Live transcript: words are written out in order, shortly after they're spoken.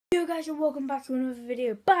guys, and welcome back to another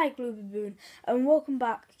video by Glue Baboon, and welcome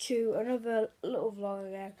back to another little vlog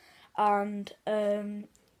again. And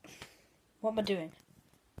what am I doing?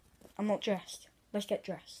 I'm not dressed. Let's get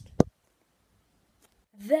dressed.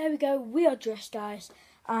 There we go, we are dressed, guys,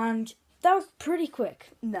 and that was pretty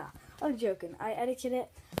quick. Nah, I'm joking. I edited it,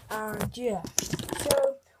 and yeah.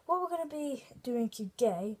 So what we're going to be doing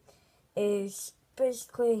today is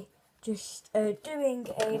basically just doing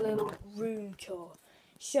a little room tour.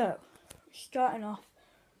 So, starting off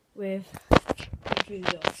with the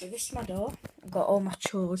door. So this is my door. I've got all my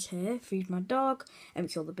chores here. Feed my dog,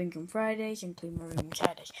 empty all the bins on Fridays, and clean my room on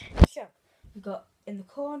Saturdays. So, we've got in the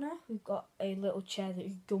corner, we've got a little chair that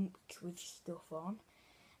is dumped with stuff on.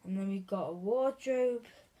 And then we've got a wardrobe,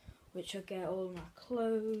 which I get all my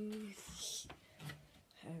clothes.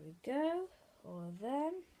 There we go. All of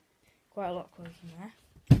them. Quite a lot of clothes in there.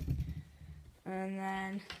 And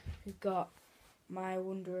then we've got my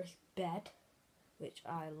wondrous bed, which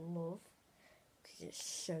I love because it's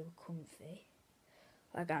so comfy.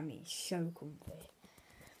 Like, I mean, so comfy.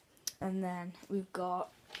 And then we've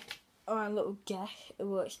got our little desk.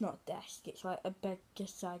 Well, it's not a desk, it's like a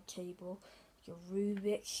bedside table, your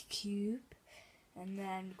Rubik's Cube. And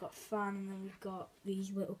then we've got a fan, and then we've got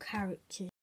these little characters.